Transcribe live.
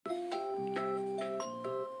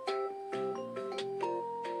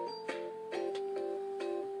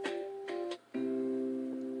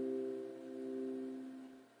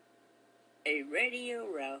Radio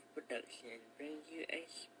Ralph Production brings you a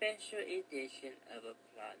special edition of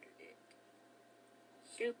Applauded It.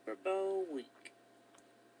 Super Bowl week.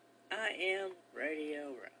 I am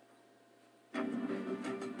Radio Ralph.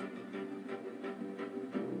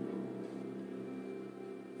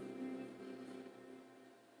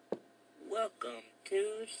 Welcome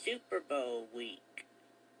to Super Bowl week.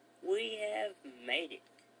 We have made it.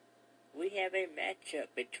 We have a matchup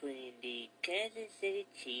between the Kansas City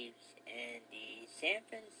Chiefs and the San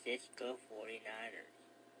Francisco 49ers.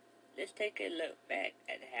 Let's take a look back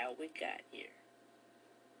at how we got here.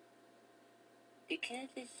 The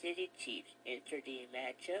Kansas City Chiefs entered the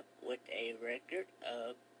matchup with a record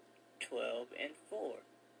of 12-4.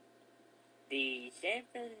 The San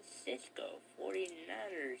Francisco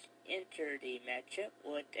 49ers entered the matchup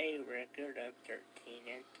with a record of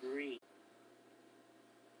 13-3.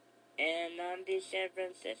 And on the San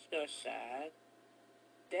Francisco side,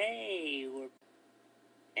 they were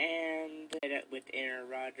met up with Aaron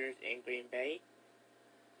Rodgers in Green Bay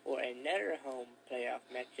for another home playoff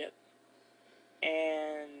matchup.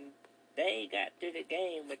 And they got through the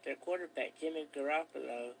game with their quarterback, Jimmy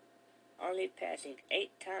Garoppolo, only passing 8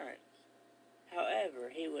 times. However,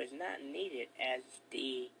 he was not needed as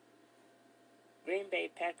the Green Bay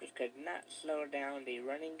Packers could not slow down the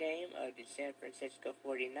running game of the San Francisco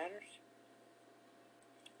 49ers,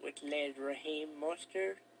 which led Raheem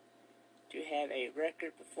Mostert to have a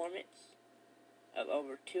record performance of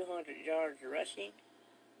over 200 yards rushing.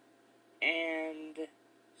 And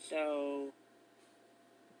so,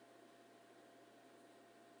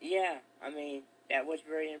 yeah, that was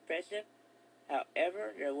very impressive.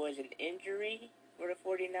 However, there was an injury for the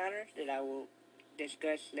 49ers that I will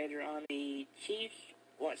discuss later on. The Chiefs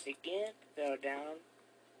once again fell down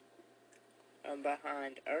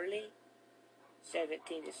behind early,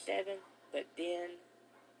 17-7, but then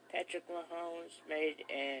Patrick Mahomes made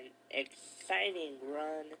an exciting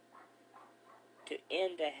run to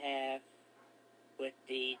end the half with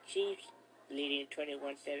the Chiefs leading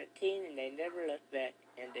 21-17, and they never looked back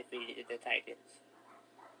and defeated the Titans.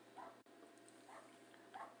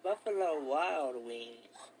 Buffalo Wild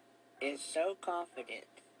Wings is so confident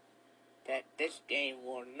that this game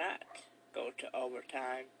will not go to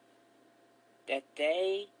overtime that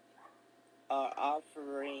they are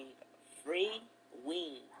offering free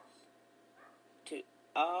wings to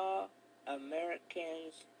all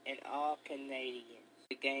Americans and all Canadians.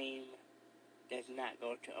 The game does not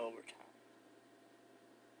go to overtime.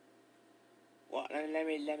 Well, let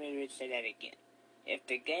me say that again. If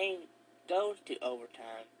the game goes to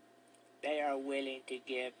overtime, they are willing to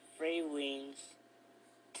give free wings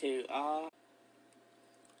to all.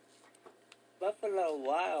 Buffalo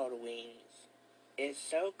Wild Wings is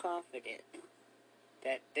so confident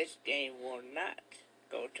that this game will not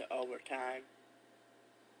go to overtime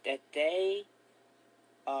that they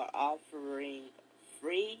are offering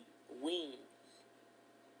free wings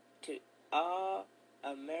to all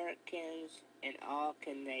Americans and all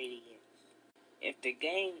Canadians. If the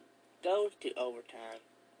game goes to overtime,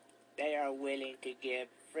 they are willing to give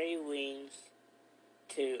free wings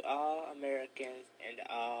to all Americans and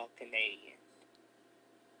all Canadians.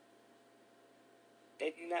 They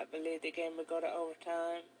do not believe the game will go to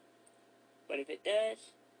overtime, but if it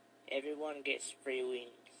does, everyone gets free wings.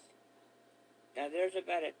 Now there's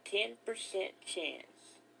about a 10%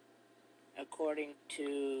 chance, according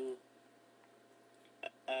to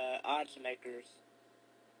odds makers,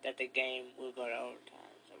 that the game will go to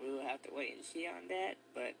overtime. So we will have to wait and see on that,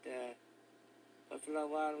 but Buffalo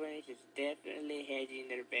Wild Wings is definitely hedging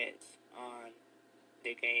their bets on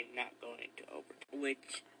the game not going to overtime,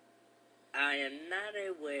 which I am not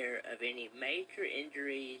aware of any major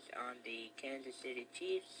injuries on the Kansas City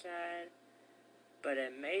Chiefs side, but a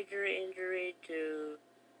major injury to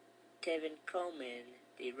Tevin Coleman,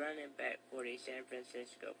 the running back for the San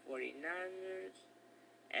Francisco 49ers,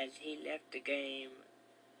 as he left the game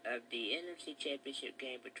of the NFC Championship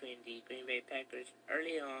game between the Green Bay Packers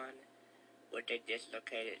early on with a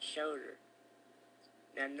dislocated shoulder.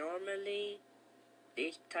 Now normally,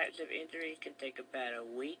 these types of injuries can take about a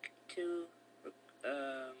week to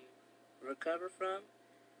recover from,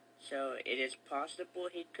 so it is possible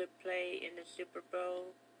he could play in the Super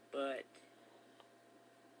Bowl, but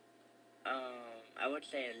I would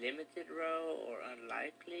say a limited role or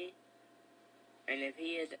unlikely. And if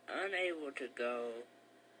he is unable to go,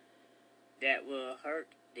 that will hurt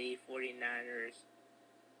the 49ers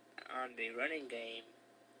on the running game,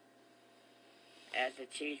 as the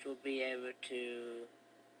Chiefs will be able to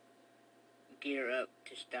gear up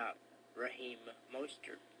to stop Raheem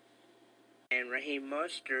Mostert. and Raheem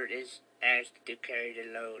Mostert is asked to carry the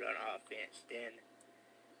load on offense, then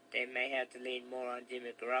they may have to lean more on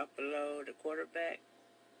Jimmy Garoppolo, the quarterback,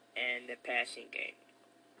 and the passing game.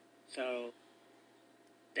 So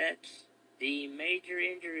that's the major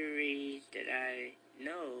injuries that I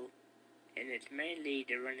know, and it's mainly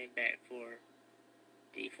the running back for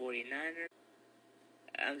the 49ers.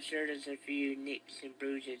 I'm sure there's a few nicks and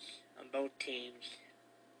bruises on both teams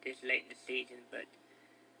this late in the season, but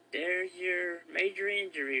there's your major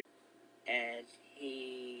injury, as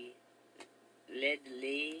he led the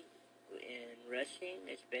league in rushing,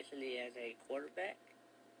 especially as a quarterback,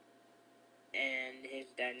 and his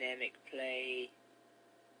dynamic play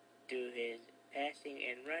through his passing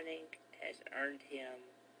and running has earned him,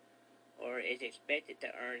 or is expected to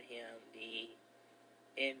earn him, the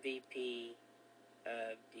MVP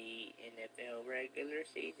of the NFL regular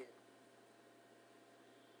season.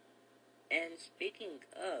 And speaking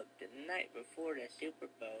of the night before the Super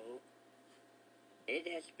Bowl, it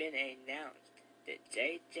has been announced that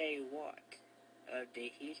J.J. Watt of the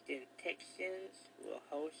Houston Texans will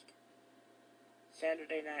host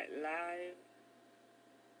Saturday Night Live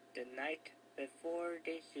the night before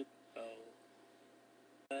the Super Bowl.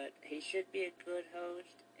 But he should be a good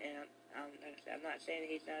host, and I'm not saying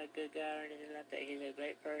he's not a good guy or anything like that. He's a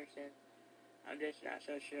great person. I'm just not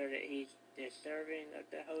so sure that he's deserving of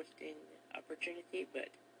the hosting opportunity, but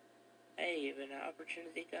hey, when an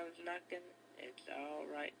opportunity comes knocking, it's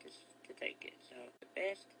alright to take it. So, the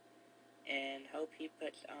best, and hope he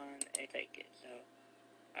puts on a take it. So,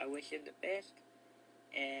 I wish him the best,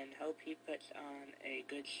 and hope he puts on a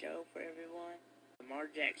good show for everyone. Lamar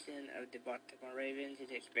Jackson of the Baltimore Ravens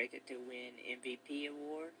is expected to win MVP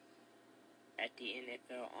award at the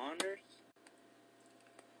NFL Honors.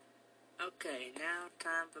 Okay, now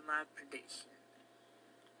time for my prediction.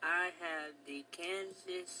 I have the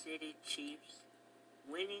Kansas City Chiefs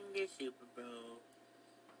winning the Super Bowl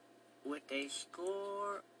with a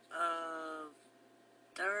score of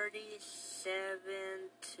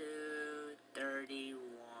 37 to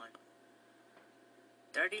 31.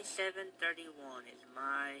 37-31 is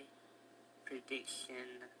my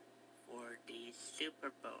prediction for the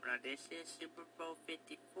Super Bowl. Now this is Super Bowl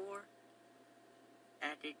 54.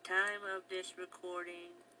 At the time of this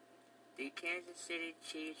recording, the Kansas City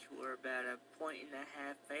Chiefs were about a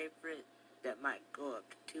 1.5 favorite. That might go up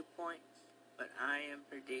to 2 points, but I am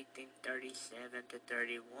predicting 37 to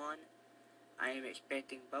 31. I am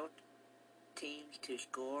expecting both teams to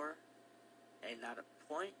score a lot of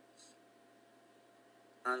points.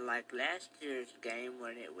 Unlike last year's game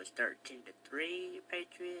when it was 13 to 3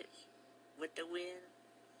 Patriots with the win,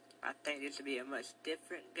 I think this will be a much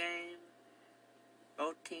different game.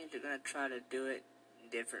 Both teams are going to try to do it in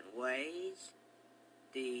different ways.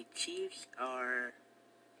 The Chiefs are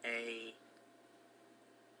a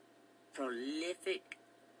prolific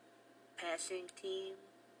passing team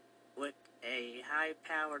with a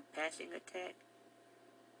high-powered passing attack,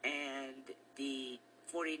 and the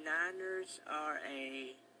 49ers are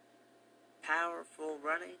a powerful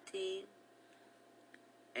running team,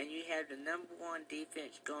 and you have the number one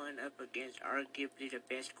defense going up against arguably the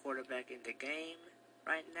best quarterback in the game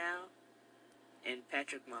right now, in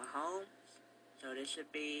Patrick Mahomes. So there's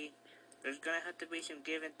going to have to be some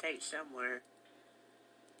give and take somewhere.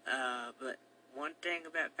 But one thing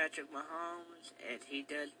about Patrick Mahomes is he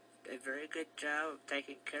does a very good job of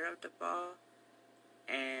taking care of the ball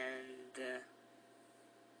and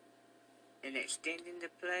extending the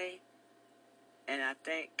play. And I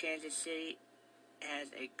think Kansas City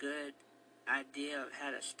has a good idea of how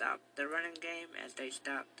to stop the running game, as they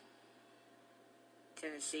stopped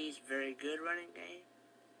Tennessee's very good running game.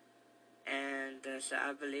 And so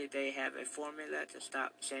I believe they have a formula to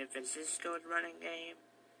stop San Francisco's running game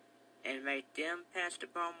and make them pass the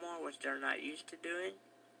ball more, which they're not used to doing.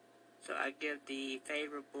 So I give the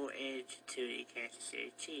favorable edge to the Kansas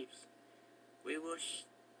City Chiefs. We will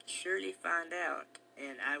surely find out,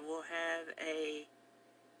 and I will have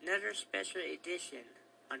another special edition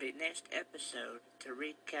on the next episode to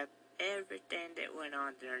recap everything that went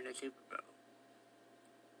on during the Super Bowl.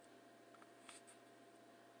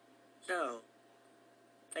 So,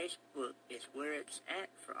 Facebook is where it's at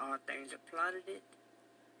for all things Applauded It,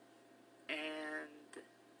 and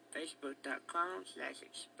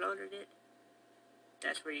facebook.com/Exploded It.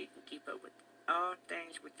 That's where you can keep up with all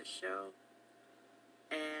things with the show.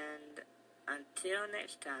 And until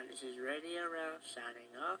next time, this is Radio Ralph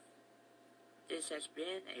signing off. This has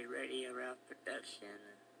been a Radio Ralph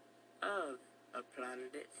production of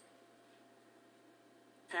Applauded It,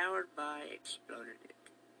 powered by Exploded It.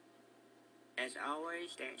 As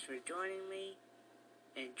always, thanks for joining me,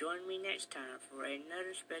 and join me next time for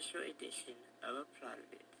another special edition of A Plot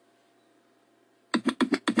of It.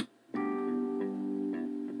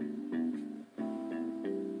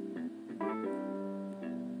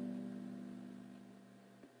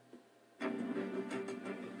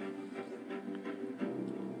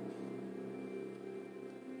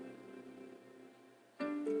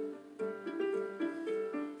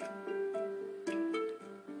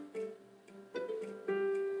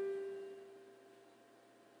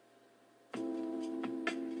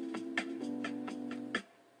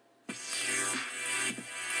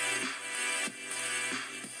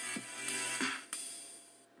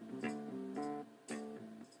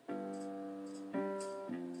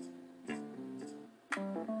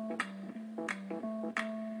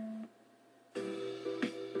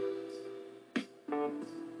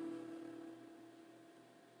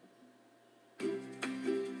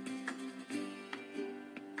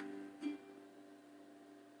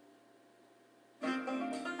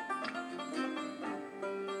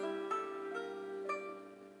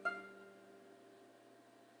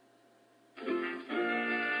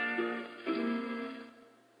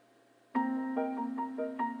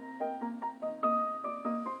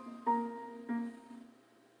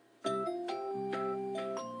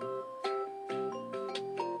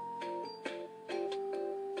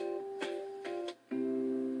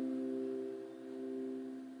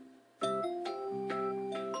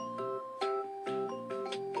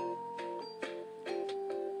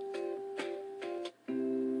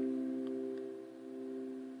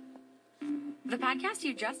 The podcast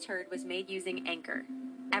you just heard was made using Anchor.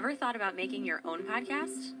 Ever thought about making your own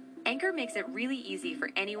podcast? Anchor makes it really easy for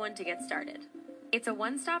anyone to get started. It's a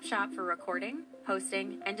one-stop shop for recording,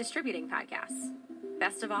 hosting, and distributing podcasts.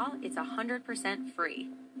 Best of all, it's 100% free.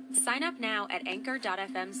 Sign up now at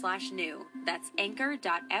anchor.fm/new. That's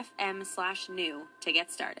anchor.fm/new to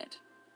get started.